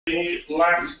The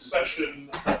last session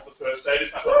of the first day,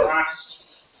 in fact, the last,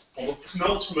 or the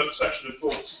penultimate session of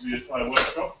talks of the entire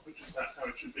workshop, which is how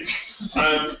it should be.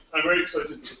 I'm very excited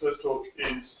that the first talk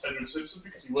is Edwin SImpson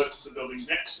because he works in the building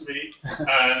next to me,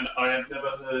 and I have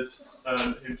never heard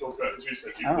him talk about his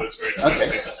research. He works very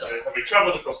exciting. So, having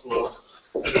travelled across the world,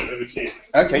 Edwin, over to you.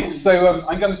 Okay, so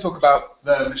I'm going to talk about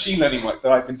the machine learning work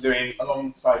that I've been doing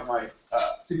alongside my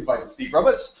supervisor, Steve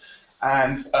Roberts.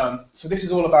 And so this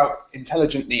is all about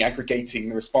intelligently aggregating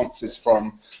the responses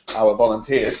from our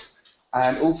volunteers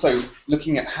and also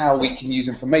looking at how we can use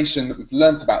information that we've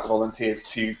learned about the volunteers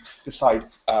to decide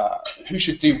who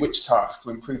should do which task to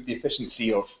improve the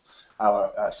efficiency of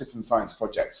our citizen science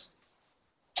projects.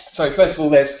 So first of all,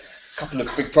 there's a couple of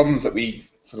big problems that we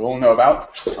sort of all know about.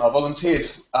 Our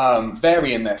volunteers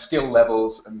vary in their skill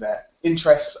levels and their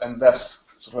interests and thus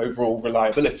sort of overall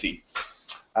reliability.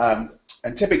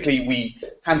 And typically we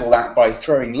handle that by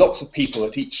throwing lots of people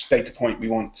at each data point we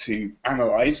want to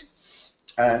analyze.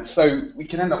 And so we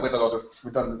can end up with a lot of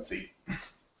redundancy.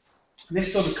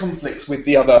 This sort of conflicts with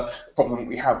the other problem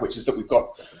we have, which is that we've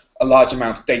got a large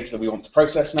amount of data that we want to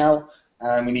process now,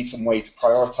 and we need some way to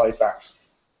prioritize that.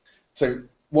 So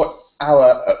what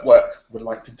our work would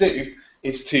like to do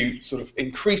is to sort of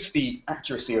increase the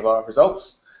accuracy of our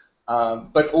results,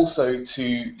 but also to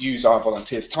use our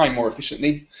volunteers' time more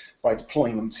efficiently by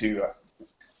deploying them to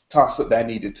tasks that they're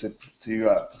needed to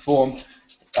perform,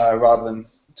 rather than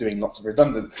doing lots of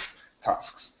redundant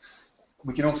tasks.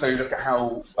 We can also look at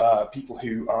how people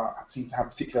who seem to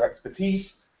have particular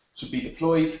expertise should be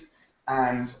deployed,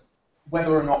 and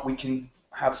whether or not we can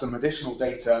have some additional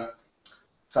data,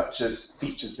 such as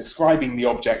features describing the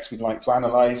objects we'd like to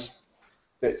analyze,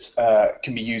 that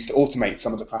can be used to automate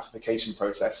some of the classification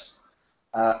process,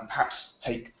 and perhaps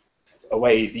take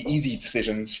away the easy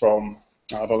decisions from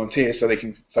our volunteers so they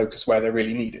can focus where they're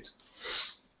really needed.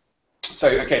 So,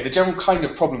 okay, the general kind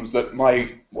of problems that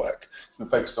my work has been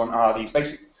focused on are these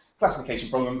basic classification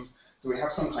problems. So we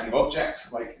have some kind of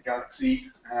object, like a galaxy,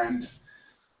 and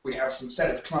we have some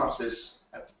set of classes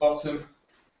at the bottom,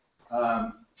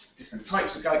 different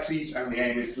types of galaxies, and the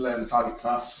aim is to learn the target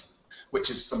class, which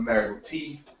is some variable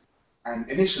t. And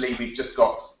initially, we've just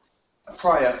got a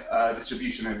prior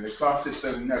distribution over those classes,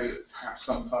 so we know that perhaps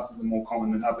some classes are more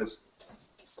common than others.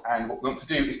 And what we want to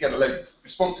do is get a load of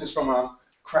responses from our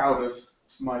crowd of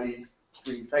smiley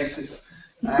green faces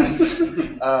and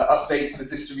update the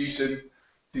distribution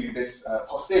to this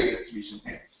posterior distribution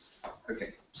here.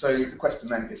 Okay, so the question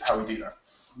then is how we do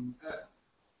that.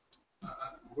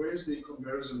 Where is the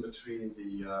comparison between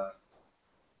the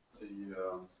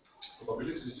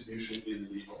probability distribution in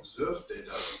the observed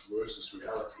data versus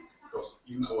reality? Because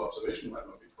even our observation might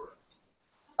not be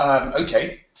correct.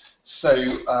 Okay,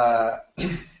 so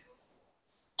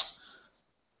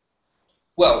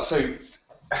well, so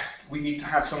we need to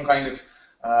have some kind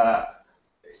of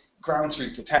ground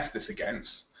truth to test this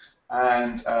against,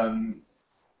 and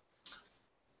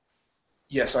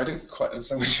yeah, so I don't quite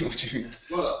understand what you're doing.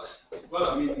 Well,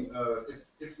 I mean,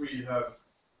 if we have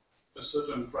a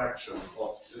certain fraction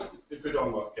of, if we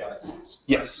don't have galaxies,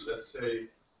 yes. Right? Let's say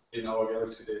in our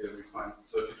galaxy data we find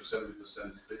 30 to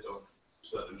 70% split of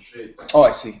certain shapes. Oh,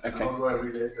 I see. Okay. And how do I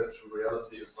relate that to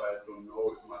reality if I don't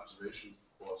know if my observation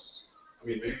was? I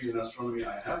mean, maybe in astronomy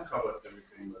I have covered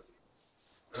everything, but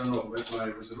I don't know. My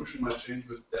resolution might change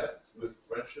with depth, with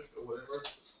redshift or whatever.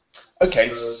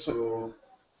 Okay.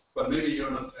 But maybe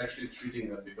you're not actually treating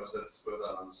that because that's further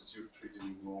analysis. You're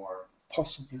treating more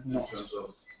possibly not in terms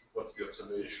of what's the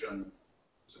observation.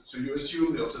 So you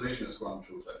assume the observation is ground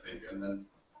truth, I think, and then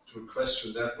to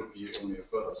question that would be only a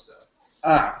further step.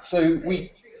 So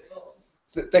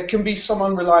there can be some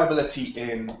unreliability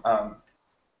in.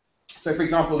 So, for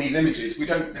example, these images, we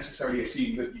don't necessarily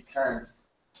assume that you can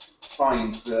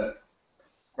find the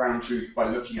ground truth by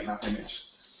looking at that image.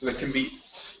 So there can be.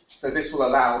 So this will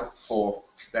allow for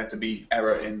there to be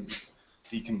error in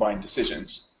the combined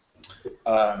decisions.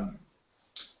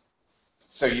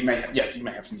 So you may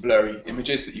have some blurry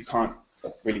images that you can't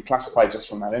really classify just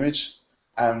from that image.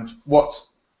 And what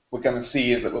we're going to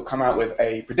see is that we'll come out with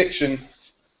a prediction.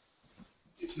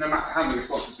 No matter how many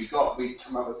responses we got, we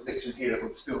come out with a prediction here that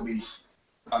would still be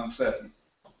uncertain.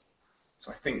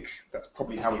 So I think that's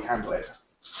probably how we handle it.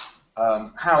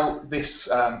 How this,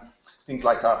 things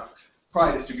like our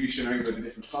prior distribution over the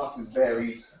different classes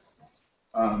varies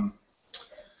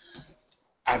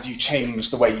as you change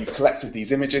the way you've collected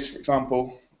these images, for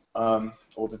example,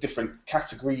 or the different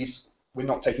categories. We're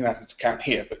not taking that into account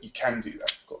here, but you can do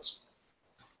that, of course.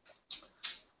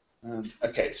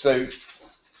 Okay, so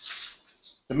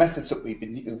the methods that we've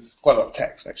been using, quite a lot of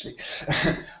text actually,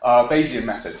 are Bayesian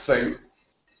methods. So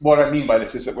what I mean by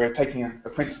this is that we're taking a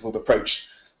principled approach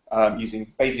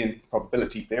using Bayesian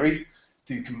probability theory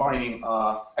to combining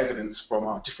our evidence from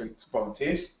our different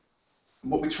volunteers.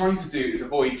 And what we're trying to do is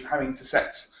avoid having to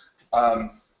set,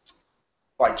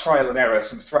 by trial and error,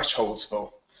 some thresholds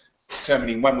for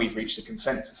determining when we've reached a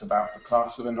consensus about the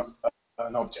class of an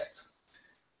object.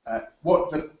 What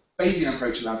the Bayesian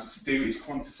approach allows us to do is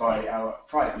quantify our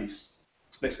prior beliefs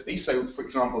explicitly. So, for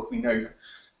example, if we know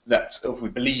that, or if we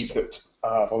believe that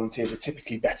volunteers are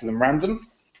typically better than random,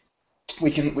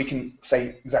 we can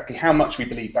say exactly how much we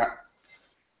believe that,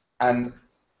 and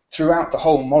throughout the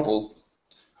whole model,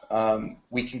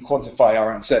 we can quantify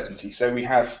our uncertainty. So we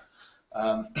have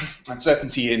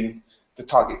uncertainty in the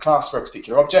target class for a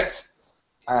particular object,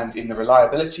 and in the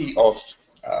reliability of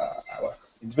our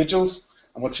individuals.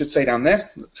 And what I should say down there,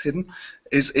 that's hidden,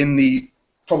 is in these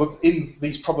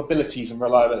probabilities and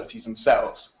reliabilities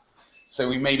themselves. So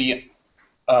we may be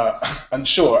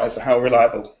unsure as to how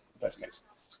reliable the person is.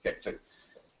 Okay,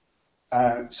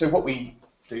 so what we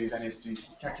do then is to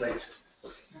calculate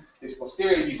this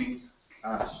posterior using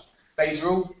Bayes'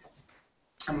 rule.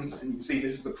 And you can see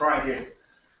this is the prior here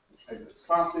over those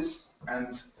classes,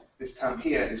 and this term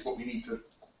here is what we need to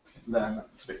learn.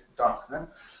 It's a bit dark now.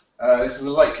 This is a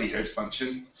likelihood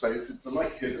function, so this is the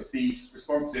likelihood of these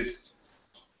responses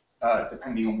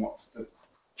depending on what the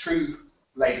true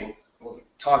label or the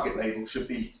target label should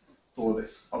be for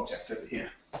this object over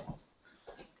here.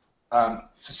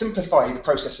 To simplify the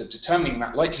process of determining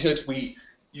that likelihood, we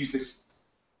use this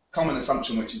common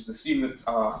assumption, which is to assume that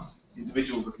our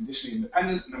individuals are conditionally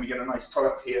independent, and then we get a nice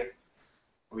product here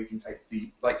where we can take the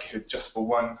likelihood just for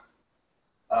one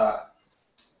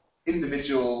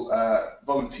individual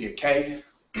volunteer K,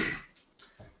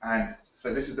 and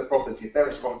so this is the probability of their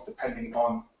response depending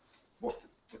on what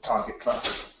the target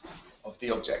class of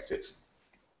the object is.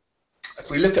 If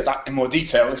we look at that in more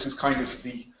detail, this is kind of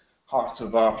the heart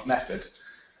of our method.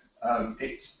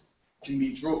 This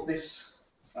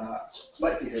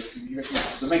likelihood can be written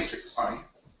as the matrix phi,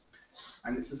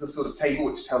 and this is a sort of table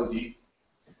which tells you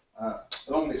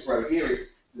along this row here is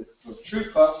the sort of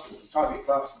true class or the target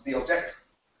class of the object,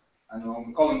 and along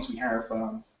the columns we have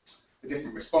the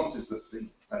different responses that the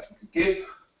person could give.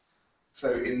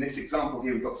 So in this example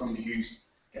here, we've got somebody who's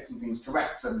getting things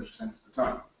correct 70% of the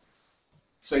time.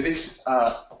 So this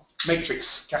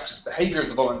matrix captures the behavior of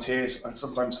the volunteers, and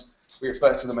sometimes we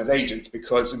refer to them as agents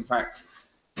because, in fact,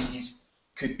 these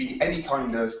could be any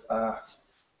kind of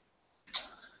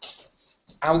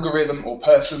algorithm or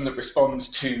person that responds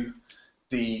to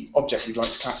the object we'd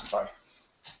like to classify.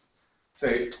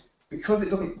 So because it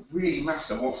doesn't really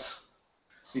matter what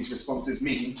these responses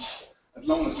mean, as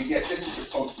long as we get different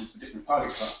responses for different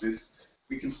target classes,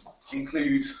 we can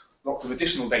include lots of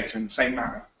additional data in the same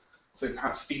manner. So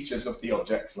perhaps features of the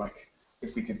objects, like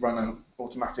if we could run an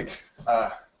automatic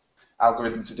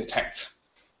algorithm to detect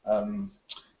the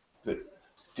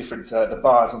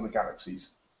bars on the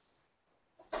galaxies.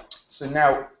 So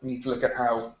now we need to look at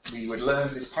how we would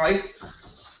learn this pi.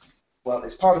 Well,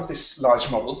 it's part of this large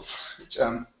model, which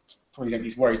probably don't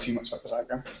need to worry too much about the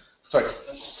diagram. Sorry,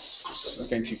 I was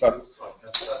going too fast.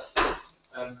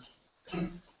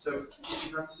 So if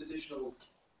you have this additional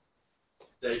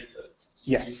data,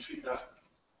 yes. you treat that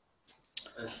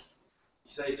as,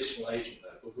 you say additional agent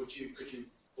there, but could you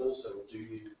also, do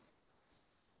you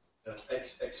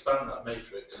expand that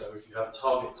matrix, so if you have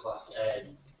target class A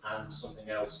and something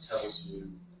else tells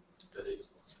you that it's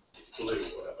blue or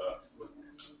whatever,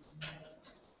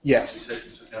 yeah. you take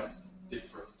into account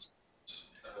different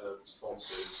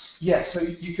responses? Yeah, so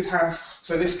you could have,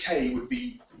 so this K would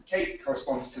be, K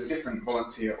corresponds to a different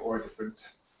volunteer or a different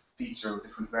feature or a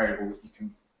different variable that you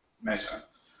can measure.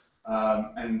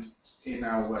 And in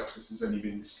our work, this has only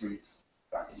been discrete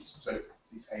values, so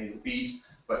these A's and B's,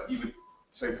 but you would,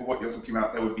 so for what you're talking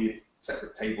about, there would be a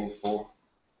separate table for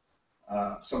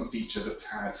some feature that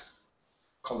had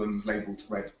columns labeled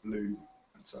red, blue,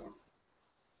 and so on.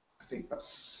 I think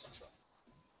that's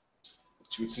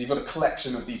what you would see. You've got a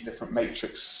collection of these different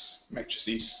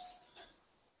matrices.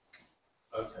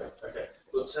 Okay.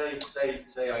 But say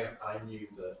I knew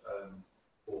that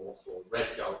for red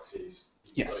galaxies,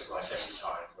 you yes. got it right every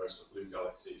time, whereas for blue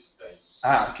galaxies, they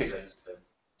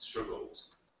struggled.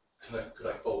 Could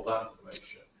I fold that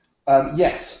information?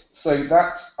 Yes, so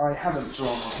that I haven't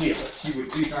drawn on here, but you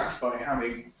would do that by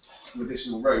having some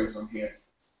additional rows on here.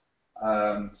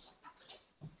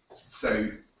 So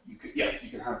you could, yes, you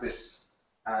can have this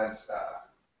as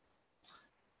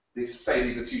this. Say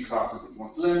these are two classes that you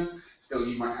want to learn. Still,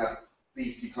 you might have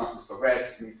these two classes for red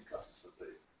and these two classes for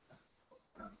blue.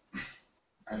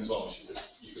 And as long as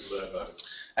you could learn both.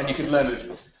 And you could learn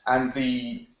it. And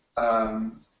the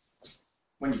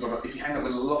when if you hang up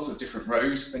with a lot of different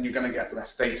rows, then you're going to get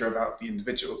less data about the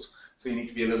individuals. So you need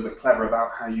to be a little bit clever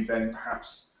about how you then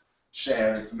perhaps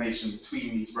share information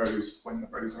between these rows when the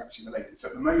rows are actually related. So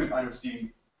at the moment, I'm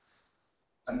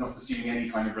not assuming any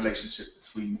kind of relationship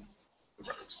between the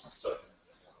rows. Sorry.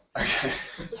 Okay.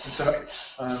 So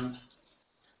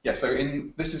yeah. So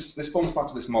this forms part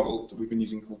of this model that we've been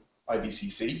using called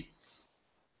IBCC,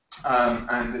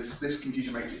 and this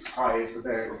computer matrix pi is the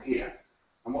variable here.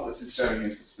 And what this is showing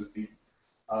is just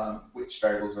which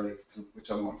variables are related to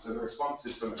which other ones. So the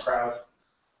responses from the crowd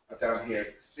are down here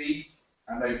at C,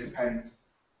 and those depend.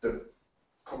 The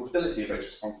probability of those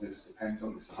responses depends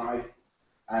on this pi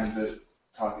and the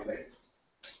target label.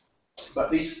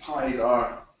 But these pi's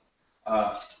are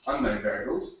unknown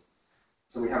variables,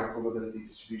 so we have a probability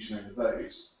distribution over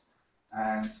those,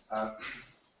 and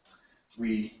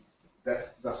we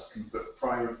thus can put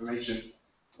prior information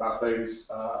about those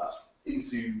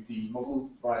into the model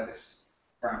via this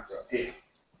parameter up here.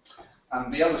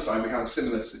 And the other side, we have a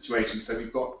similar situation, so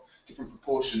we've got different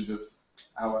proportions of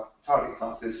our target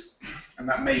classes, and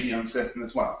that may be uncertain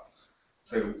as well.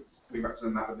 So we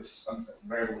represent that with this uncertain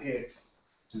variable here,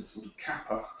 which is a sort of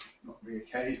kappa, not really a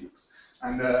k,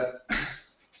 and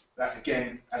that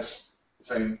again has its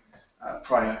own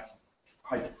prior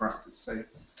hyperparameters. So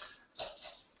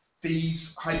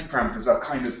these hyperparameters are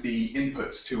kind of the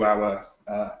inputs to our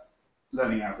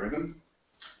learning algorithm,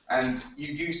 and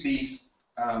you use these.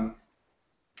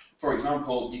 For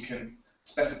example, you can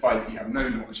specify that you have no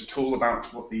knowledge at all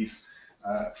about what these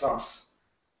class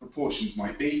proportions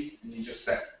might be, and you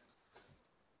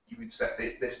would set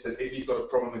this that if you've got a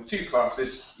problem with two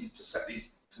classes, you just set these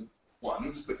to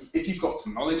ones. But if you've got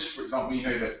some knowledge, for example, you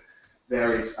know that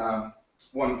there is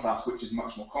one class which is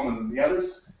much more common than the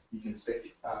others, you can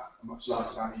stick a much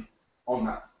larger value on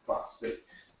that class. So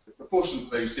the proportions of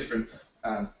those different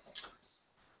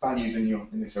values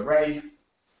in this array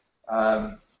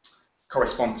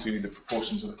correspond to the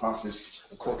proportions of the classes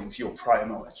according to your prior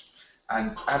knowledge.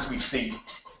 And as we see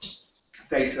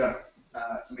data,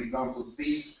 some examples of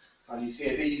these values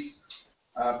here, these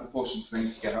proportions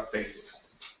then get updated.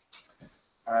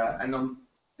 And on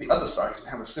the other side, we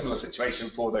have a similar situation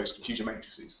for those computer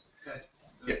matrices. Okay.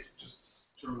 Yeah. Just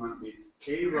to remind me,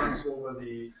 K runs over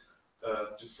the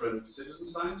different citizen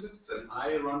scientists, and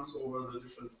I runs over the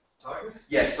different targets?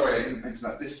 Yeah, sorry, I didn't mention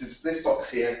that. This box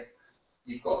here,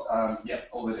 you've got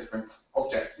all the different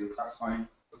objects you're classifying.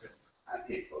 Okay. And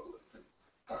here you've got all the different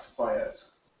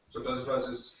classifiers. So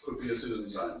classifiers could be a citizen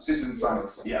science? Citizen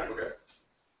science, yeah. Okay.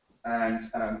 And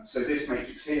so this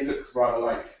matrix here looks rather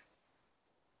like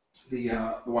the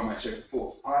one I showed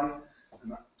before, pi,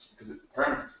 and that's because it's the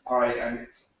parameter of pi, and it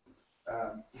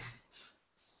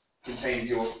contains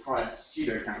your prior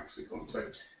pseudo counts, we call them.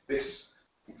 So this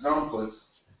example is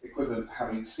equivalent to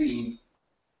having seen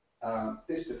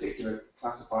this particular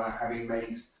classifier having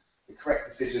made the correct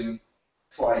decision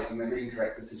twice and then the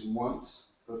incorrect decision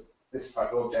once for this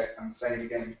type of object, and the same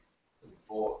again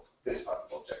for this type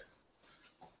of object.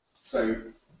 So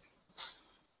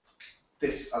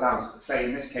this allows us to say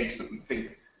in this case that we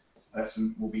think a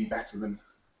person will be better than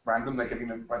random. They're getting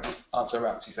the right answer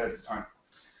about 2/3 of the time.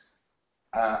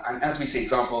 And as we see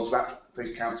examples,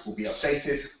 those counts will be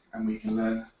updated, and we can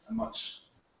learn a much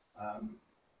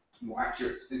more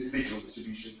accurate individual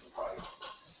distribution for pi.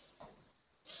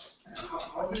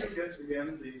 How do you get,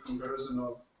 again, the comparison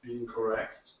of being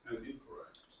correct and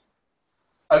incorrect?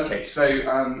 Okay, so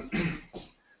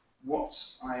what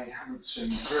I haven't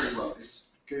shown you very well is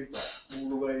go back all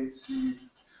the way to,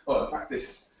 well, in fact,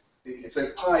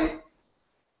 so pi,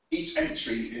 each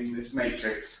entry in this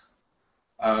matrix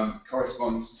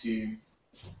corresponds to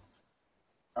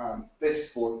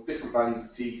this for different values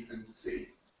of t and c.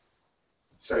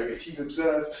 So if you've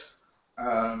observed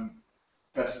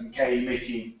person K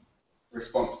making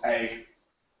response A,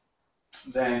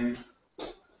 then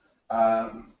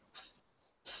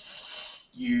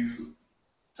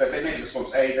so if they make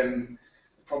response A, then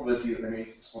the probability that they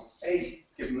make response A,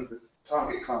 given that the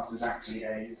target class is actually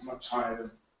A, is much higher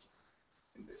than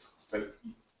in this. So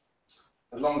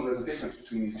as long as there's a difference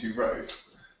between these two rows,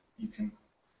 you can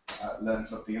learn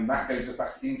something, and that goes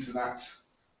back into that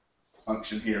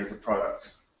function here as a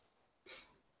product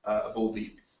of all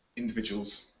the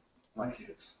individuals'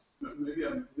 likelihoods. Maybe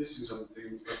I'm missing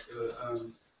something, but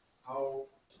how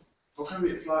can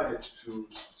we apply it to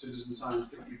citizen science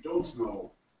if we don't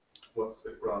know what's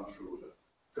the ground truth?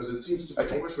 Because it seems to be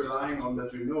always relying on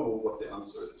that we know what the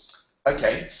answer is.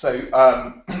 Okay, so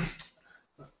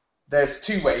there's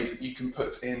two ways that you can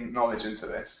put in knowledge into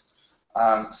this.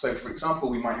 So for example,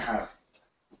 we might have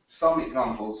some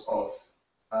examples of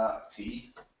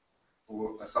T,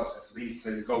 or a subset of these,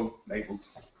 so the gold-labeled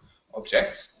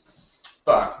objects.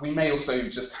 But we may also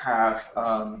just have,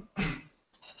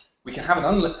 we can have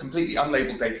an completely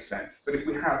unlabeled data set, but if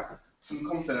we have some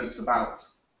confidence about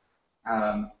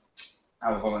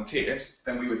our volunteers,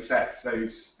 then we would set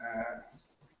those,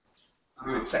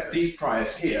 we would set these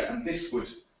priors here, and this would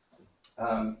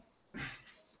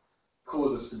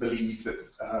cause us to believe that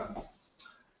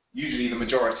usually the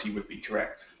majority would be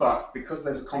correct. But because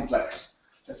there's a complex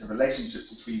set of relationships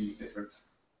between these different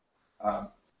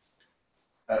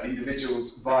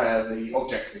individuals via the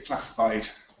objects they classified,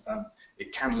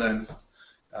 it can learn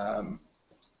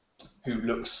who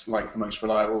looks like the most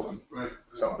reliable and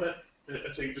so on.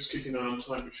 I think just keeping an eye on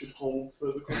time, we should hold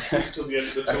further questions till the end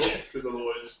of the talk, because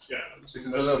otherwise, yeah. This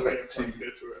is a little bit too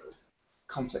go through it.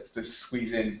 complex to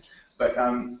squeeze in. But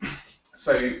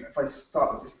so if I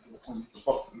start with this little point at the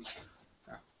bottom,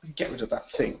 I can get rid of that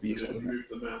thing. Move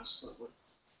the mouse that way.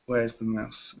 Where's the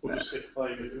mouse? Or just hit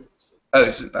play maybe. Oh,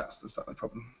 is that's the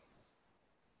problem.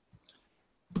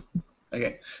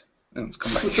 Okay, let's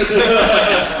come back.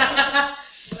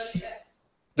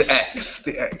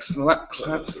 The X. Well,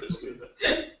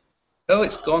 oh,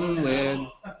 it's gone weird.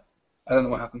 I don't know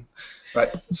what happened.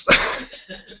 Right.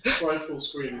 Try full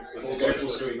screen.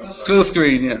 Full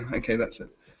screen, yeah. Okay, that's it.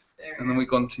 And then we've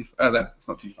gone too far. Oh, there. It's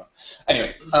not too far.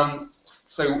 Anyway,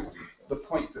 so the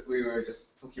point that we were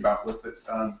just talking about was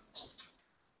that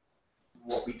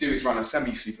what we do is run a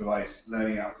semi-supervised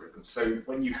learning algorithm. So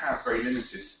when you have very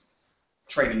limited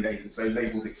training data, so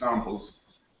labeled examples,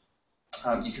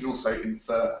 you can also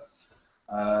infer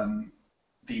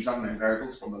these unknown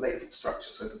variables from the latent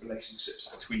structure, so the relationships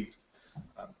between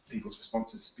people's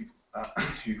responses, people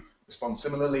who respond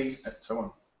similarly, and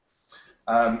so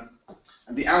on.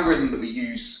 And the algorithm that we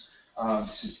use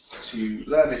to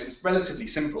learn this is relatively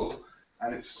simple,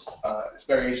 and it's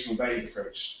variational Bayes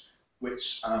approach,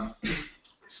 which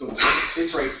sort of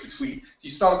iterates between, you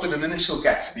start with an initial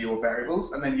guess for your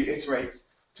variables, and then you iterate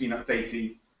between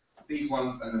updating these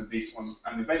ones and then these ones,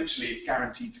 and eventually it's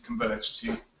guaranteed to converge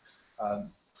to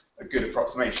a good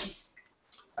approximation.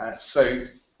 So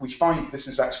we find this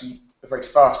is actually a very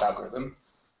fast algorithm,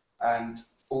 and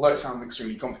although it sounds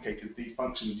extremely complicated, the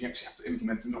functions you actually have to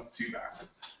implement are not too bad.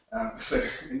 So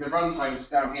in the runtimes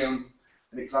down here on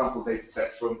an example data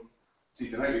set from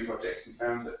Supernovae projects, we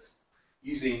found that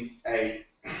using a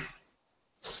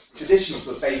traditional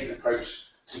sort of Bayesian approach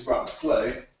is rather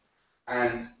slow,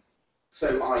 and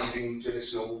so are using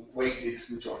traditional weighted,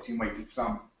 majority and weighted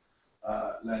sum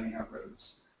learning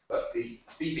algorithms. But the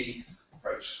BB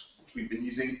approach, which we've been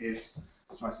using, is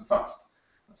nice and fast.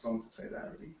 That's all to say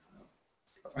there, really.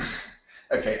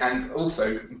 Okay, and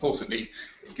also, importantly,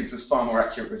 it gives us far more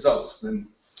accurate results than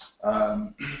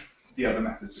the other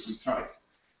methods that we've tried.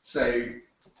 So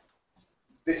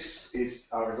this is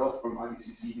our result from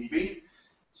IBCC DB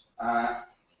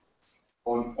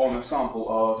on a sample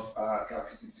of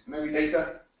galaxies and supernovae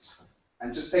data,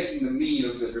 and just taking the mean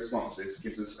of the responses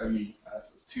gives us only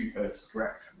sort of 2/3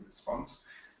 correct response.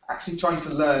 Actually trying to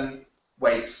learn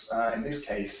weights, in this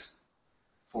case,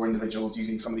 for individuals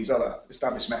using some of these other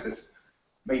established methods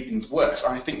made things worse.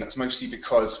 I think that's mostly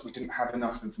because we didn't have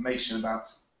enough information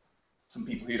about some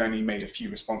people who'd only made a few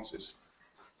responses.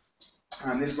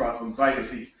 And this graph on the side is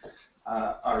the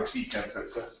ROC curve, so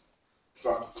it's a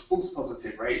graph of the false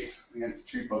positive rate against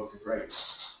the true positive rate.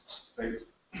 So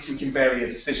we can vary a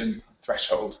decision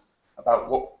threshold about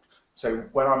what, so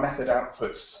when our method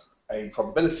outputs a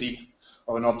probability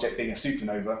of an object being a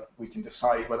supernova, we can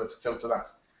decide whether to filter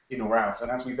that in or out. And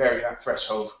as we vary that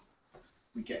threshold,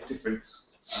 we get different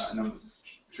numbers of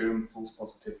true and false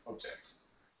positive objects.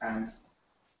 And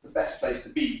the best place to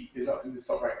be is up in the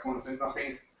top right corner, so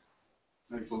nothing,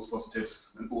 no false positives,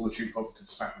 and all the true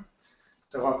positives found.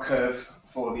 So our curve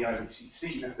for the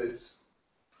IBCC methods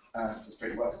does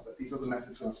pretty well, but these other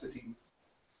methods are sitting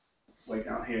way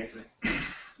down here, so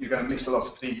you're going to miss a lot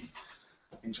of the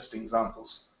interesting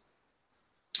examples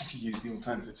if you use the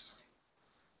alternatives.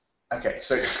 Okay,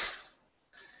 so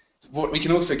what we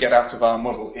can also get out of our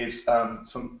model is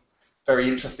some very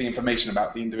interesting information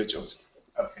about the individuals.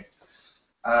 Okay,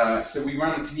 so we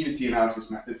ran a community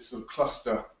analysis method to sort of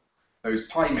cluster those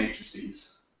pi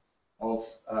matrices of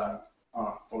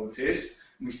our volunteers,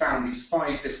 and we found these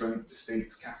 5 different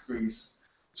distinct categories,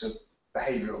 which are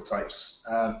behavioural types.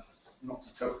 Not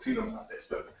to talk too long about this,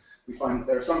 but we find that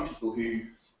there are some people who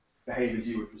behave as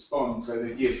you would respond, so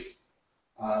they give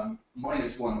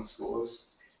 -1 scores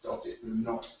to objects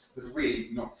that are really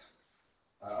not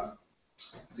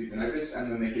supernovas,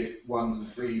 and then they give 1s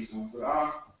and 3s and ones that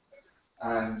are.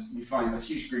 And you find a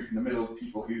huge group in the middle of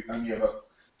people who only ever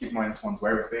give -1 to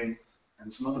everything,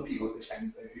 and some other people at this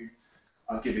end though, who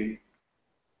are giving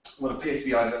what appears to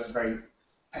be either very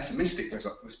pessimistic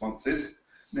responses,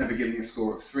 never giving a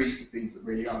score of 3 to things that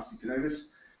really are supernovas,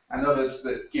 and others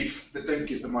that don't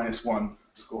give the -1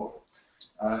 score,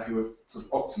 who are sort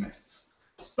of optimists.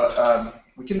 But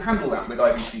we can handle that with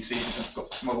IBCC because we've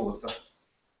got this model of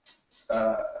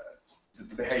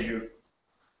the behaviour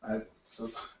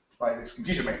sort of by this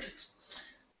computer matrix.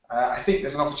 I think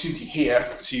there's an opportunity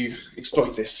here to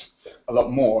exploit this a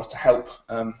lot more to help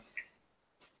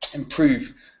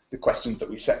improve the questions that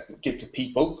we give to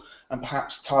people, and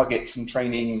perhaps target some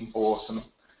training or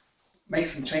make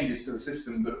some changes to the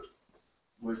system that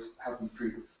would help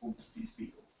improve the performance of these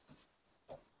people.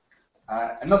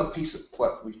 Another piece of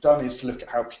work that we've done is to look at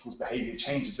how people's behaviour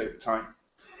changes over time.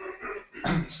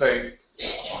 So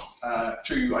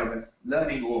through either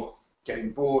learning or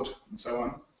getting bored and so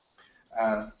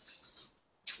on,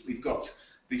 we've got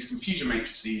these computer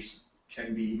matrices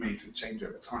can be made to change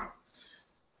over time.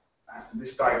 And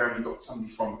this diagram, you've got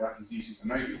somebody from who's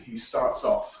supernova who starts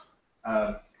off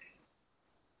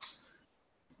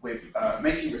with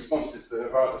making responses that are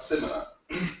rather similar,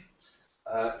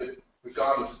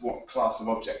 regardless of what class of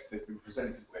object they've been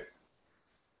presented with.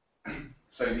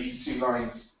 So these two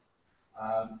lines,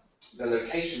 the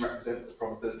location represents the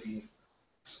probability of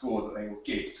score that they will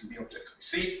give to the objects they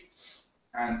see,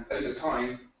 and over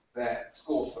time, their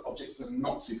score for objects that are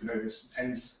not supernovas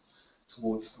tends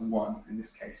towards a 1 in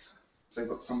this case. So we've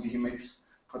got somebody who makes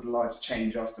quite a large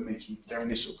change after making their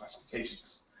initial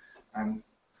classifications. And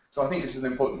so I think this is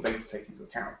an important thing to take into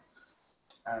account.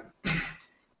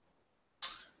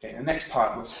 Okay, the next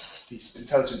part was this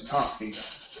intelligent tasking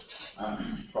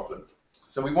problem.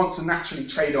 So we want to naturally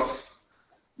trade off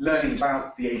learning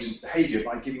about the agent's behaviour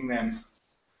by giving them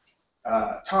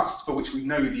tasks for which we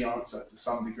know the answer to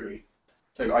some degree.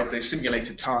 So either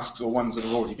simulated tasks or ones that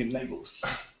have already been labelled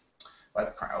by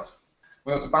the crowd.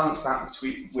 We want to balance that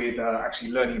with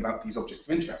actually learning about these objects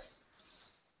of interest.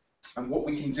 And what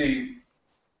we can do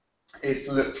is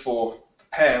to look for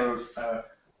a pair of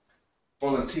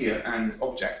volunteer and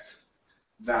object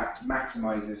that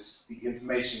maximizes the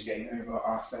information gain over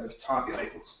our set of target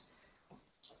labels.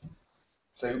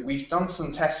 So we've done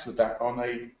some tests with that on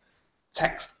a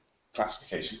text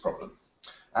classification problem.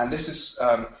 And this is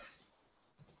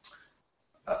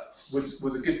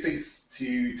was a good thing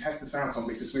to test this out on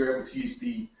because we were able to use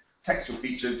the textual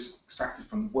features extracted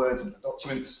from the words in the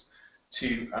documents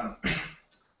to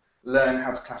learn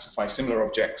how to classify similar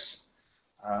objects.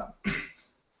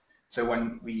 So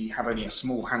when we have only a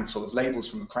small handful of labels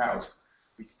from the crowd,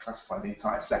 we can classify the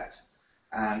entire set.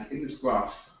 And in this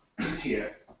graph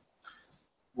here,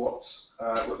 what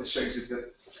this shows is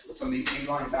that some of these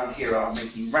lines down here are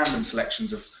making random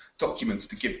selections of documents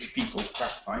to give to people to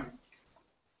classify.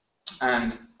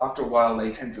 And after a while,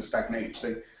 they tend to stagnate.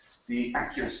 So the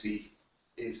accuracy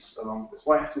is along this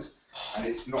y-axis, and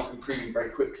it's not improving very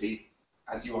quickly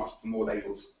as you ask for more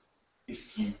labels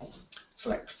if you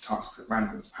select tasks at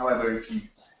random. However, if you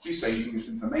do so using this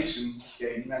information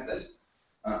gain method,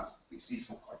 you see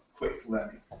some quite quick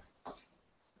learning.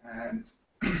 And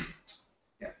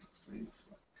yeah, that's really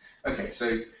enough. Okay,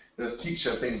 so the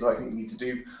future things that I think we need to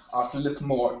do are to look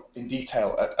more in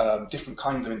detail at different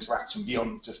kinds of interaction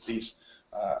beyond just these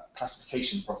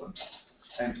classification problems,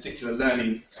 and in particular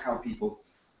learning how people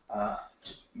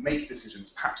make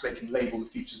decisions. Perhaps they can label the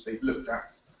features they've looked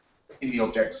at in the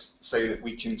objects so that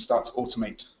we can start to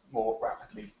automate more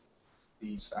rapidly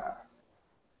these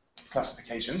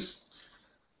classifications.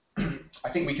 I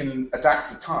think we can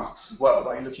adapt the tasks as well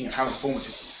by looking at how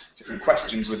informative different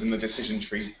questions within the decision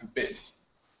tree have been.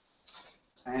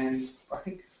 And I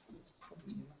think that's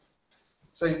probably enough.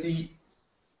 So the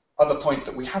other point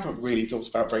that we haven't really thought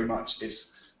about very much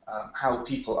is how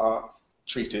people are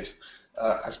treated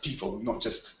as people, not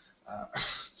just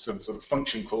some sort of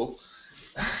function call.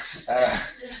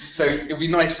 So it would be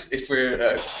nice if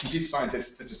we're computer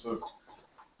scientists to just sort of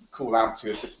call out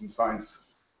to a citizen science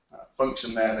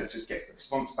function there that just get the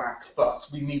response back, but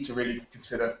we need to really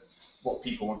consider what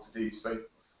people want to do. So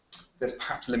there's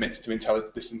perhaps limits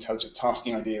to this intelligent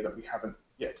tasking idea that we haven't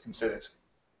yet considered.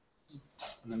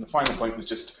 And then the final point was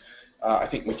just, I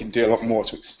think we can do a lot more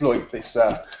to exploit this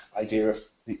idea of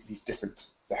these different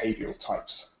behavioural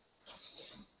types.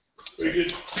 Very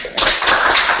good.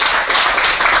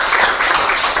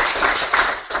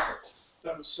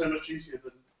 That was so much easier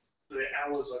than the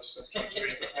hours I've spent trying to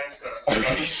read the paper.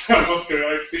 I understand what's going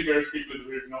on. I see various people in the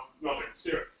room nodding.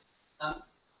 Stuart.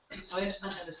 So I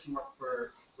understand how this can work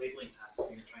for labeling tasks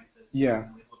when you're trying to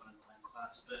label an underlying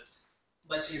class, but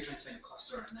let's say you're trying to find a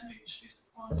cluster or an image based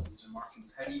upon user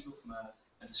markings. How do you go from a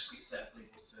a discrete set of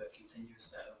labels to a continuous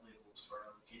set of labels for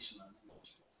location learning.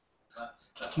 That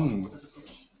possible with this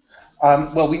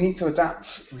approach? Well, we need to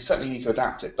adapt. We certainly need to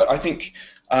adapt it, but I think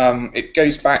it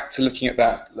goes back to looking at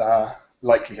that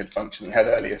likelihood function we had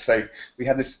earlier. So we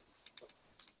had this.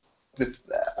 Where's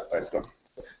it gone?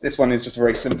 This one is just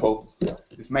very simple.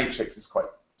 This matrix is quite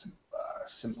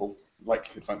simple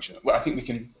likelihood function. Well, I think we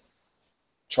can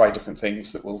try different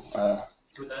things that will. So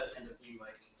would that end up being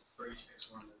like for each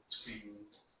x on the screen,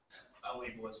 a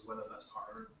label as whether that's part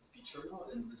of a feature or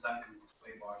not, and does that become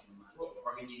quite large and manageable?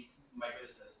 Or can you migrate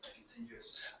this as a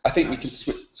continuous? I think we can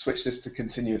switch this to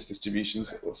continuous distributions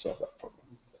that will solve that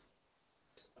problem.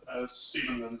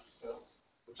 Stephen and Phil.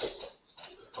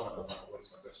 Comment on that. What is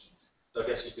my question? So I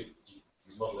guess you could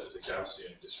model it as a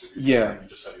Gaussian distribution. Yeah. You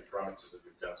just have your parameters of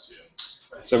your Gaussian.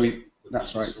 So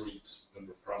that's right. Discrete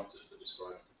number of parameters that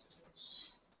describe continuous.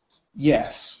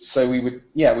 Yes. So we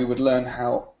would learn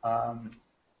how.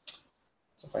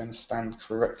 So if I understand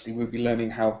correctly, we'd be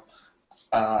learning how.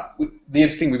 The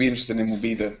other thing we'd be interested in will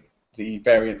be the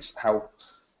variance, how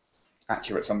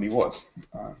accurate somebody was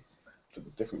for the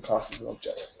different classes of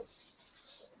objects.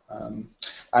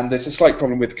 And there's a slight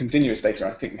problem with continuous data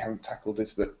I think we haven't tackled,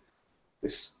 is that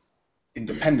this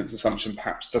independence assumption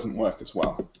perhaps doesn't work as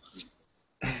well.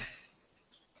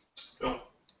 Phil,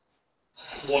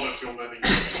 one of your many.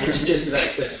 It's just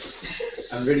about to,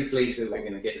 I'm really pleased that we're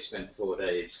going to get to spend 4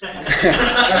 days. Can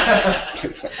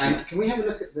we have a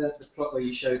look at the plot where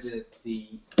you showed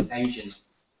the Asian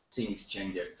seeming to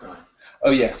change over time?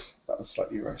 Oh yes, that was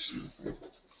slightly irrational.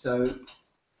 So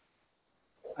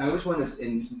I always wondered,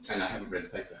 and I haven't read the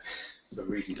paper for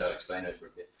reasons I'll explain over a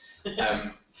bit.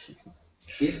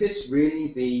 Is this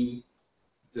really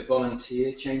the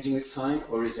volunteer changing with time,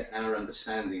 or is it our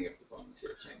understanding of the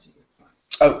volunteer changing with time?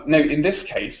 Oh no, in this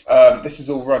case, this is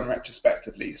all run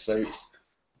retrospectively. So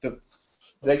the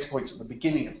data points at the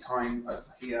beginning of time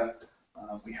over here,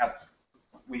 we have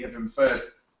inferred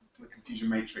the confusion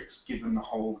matrix given the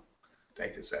whole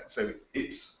data set. So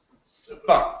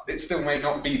but it still may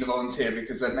not be the volunteer,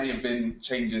 because there may have been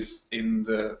changes in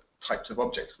the types of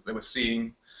objects that they were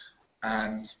seeing,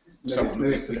 and so on.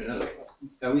 Let me put it another way.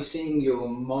 Are we seeing your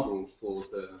model for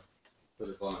the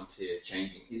volunteer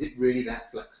changing? Is it really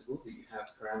that flexible that you have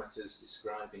parameters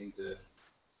describing the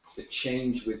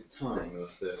change with time of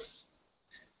the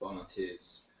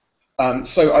volunteers?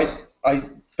 So I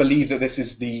believe that this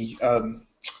is the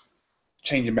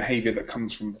change in behavior that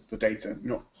comes from the data,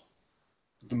 not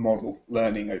the model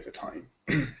learning over time.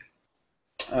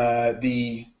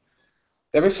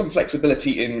 There is some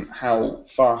flexibility in how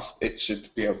fast it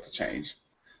should be able to change.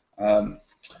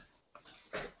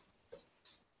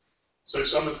 So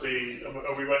some of are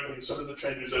we reckoning some of the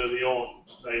changes early on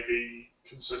may be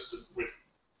consistent with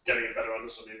getting a better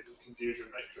understanding of the confusion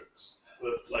matrix,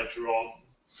 but later on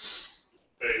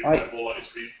they're more likely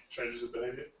to be changes in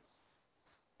behavior?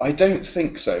 I don't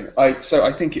think so. I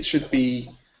think it should be.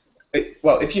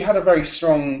 Well, if you had a very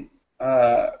strong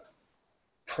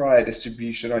prior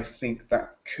distribution, I think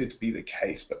that could be the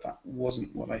case, but that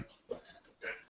wasn't what I